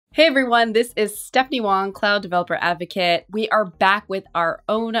Hey everyone, this is Stephanie Wong, Cloud Developer Advocate. We are back with our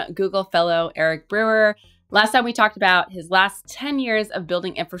own Google fellow, Eric Brewer. Last time we talked about his last 10 years of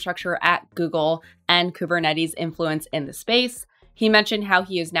building infrastructure at Google and Kubernetes' influence in the space. He mentioned how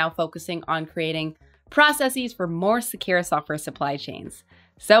he is now focusing on creating processes for more secure software supply chains.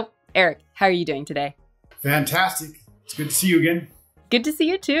 So, Eric, how are you doing today? Fantastic. It's good to see you again. Good to see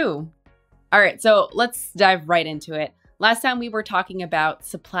you too. All right, so let's dive right into it. Last time we were talking about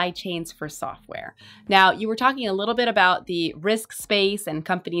supply chains for software. Now, you were talking a little bit about the risk space and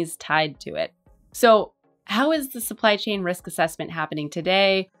companies tied to it. So how is the supply chain risk assessment happening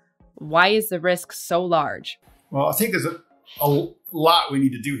today? Why is the risk so large? Well, I think there's a lot we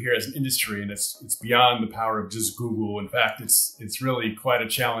need to do here as an industry, and it's beyond the power of just Google. In fact, it's really quite a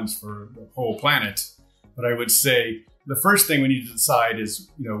challenge for the whole planet. But I would say the first thing we need to decide is,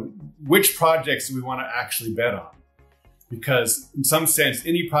 which projects do we want to actually bet on? Because in some sense,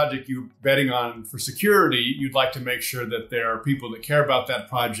 any project you're betting on for security, you'd like to make sure that there are people that care about that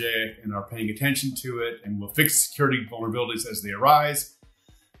project and are paying attention to it and will fix security vulnerabilities as they arise.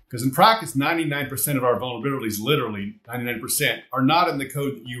 Because in practice, 99% of our vulnerabilities, literally 99%, are not in the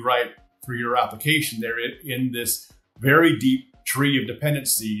code that you write for your application. They're in this very deep tree of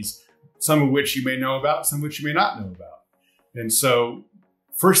dependencies, some of which you may know about, some of which you may not know about. And so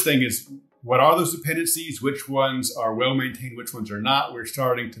first thing is, what are those dependencies? Which ones are well maintained? Which ones are not? We're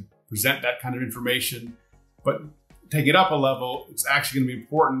starting to present that kind of information. But take it up a level, it's actually going to be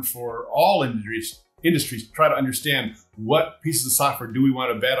important for all industries to try to understand what pieces of software do we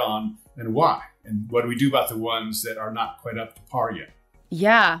want to bet on and why? And what do we do about the ones that are not quite up to par yet?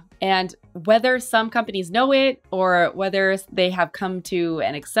 Yeah, and whether some companies know it or whether they have come to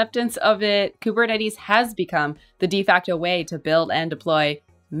an acceptance of it, Kubernetes has become the de facto way to build and deploy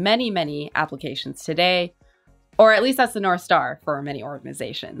many applications today, or at least that's the North Star for many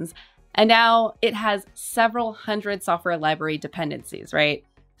organizations. And now it has several hundred software library dependencies, right?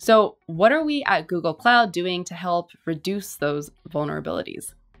 So what are we at Google Cloud doing to help reduce those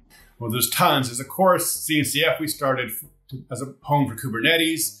vulnerabilities? Well, there's tons. As a course, CNCF, we started as a home for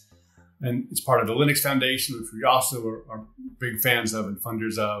Kubernetes, and it's part of the Linux Foundation, which we also are big fans of and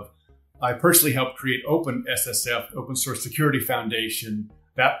funders of. I personally helped create OpenSSF, Open Source Security Foundation.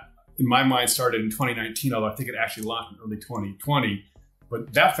 That, in my mind, started in 2019, although I think it actually launched in early 2020.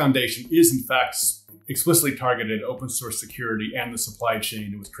 But that foundation is, in fact, explicitly targeted at open source security and the supply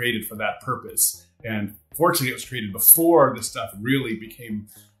chain. It was created for that purpose. And fortunately, it was created before this stuff really became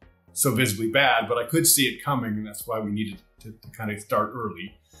so visibly bad, but I could see it coming, and that's why we needed to kind of start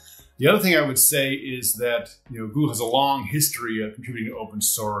early. The other thing I would say is that Google has a long history of contributing to open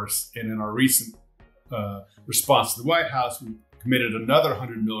source, and in our recent response to the White House, we committed another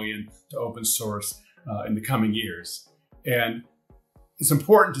 $100 million to open source in the coming years. And it's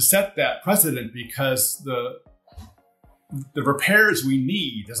important to set that precedent because the repairs we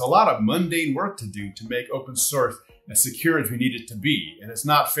need, there's a lot of mundane work to do to make open source as secure as we need it to be. And it's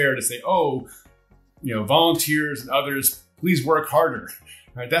not fair to say, volunteers and others, please work harder.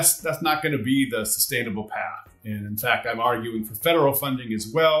 Right? That's not going to be the sustainable path. And in fact, I'm arguing for federal funding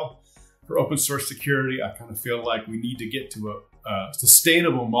as well. For open source security, I kind of feel like we need to get to a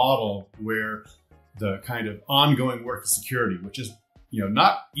sustainable model where the kind of ongoing work of security, which is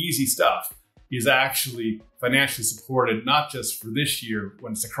not easy stuff, is actually financially supported, not just for this year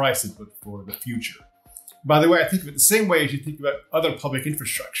when it's a crisis, but for the future. By the way, I think of it the same way as you think about other public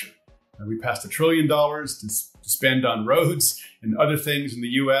infrastructure. We passed $1 trillion to spend on roads and other things in the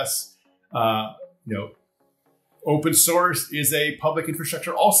US. Open source is a public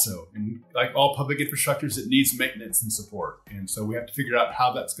infrastructure also. And like all public infrastructures, it needs maintenance and support. And so we have to figure out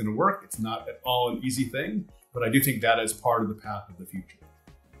how that's going to work. It's not at all an easy thing, but I do think that is part of the path of the future.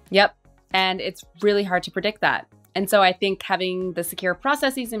 Yep. And it's really hard to predict that. And so I think having the secure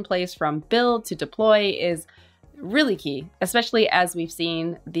processes in place from build to deploy is really key, especially as we've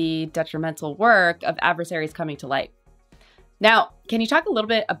seen the detrimental work of adversaries coming to light. Now, can you talk a little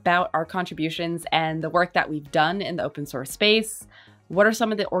bit about our contributions and the work that we've done in the open source space? What are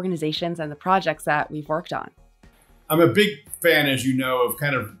some of the organizations and the projects that we've worked on? I'm a big fan, as you know, of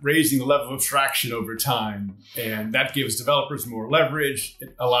kind of raising the level of abstraction over time. And that gives developers more leverage.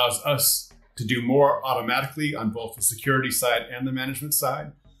 It allows us to do more automatically on both the security side and the management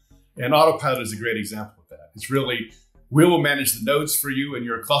side. And Autopilot is a great example of that. It's really, we will manage the nodes for you in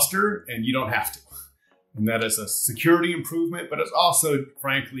your cluster, and you don't have to. And that is a security improvement, but it's also,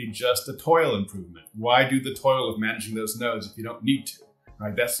 frankly, just a toil improvement. Why do the toil of managing those nodes if you don't need to?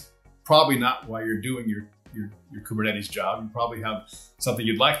 Right? That's probably not why you're doing your Kubernetes job. You probably have something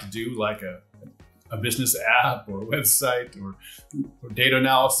you'd like to do, like a a business app or a website or data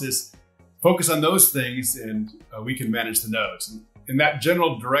analysis. Focus on those things, and we can manage the nodes. And that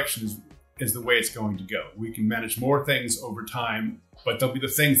general direction is the way it's going to go. We can manage more things over time, but there'll be the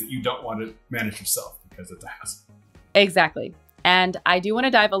things that you don't want to manage yourself because it's a hassle. Exactly. And I do want to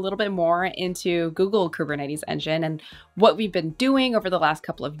dive a little bit more into Google Kubernetes Engine and what we've been doing over the last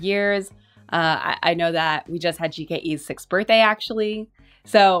couple of years. I know that we just had GKE's 6th birthday, actually.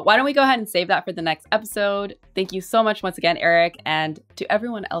 So why don't we go ahead and save that for the next episode? Thank you so much once again, Eric. And to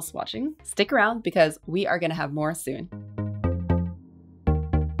everyone else watching, stick around because we are going to have more soon.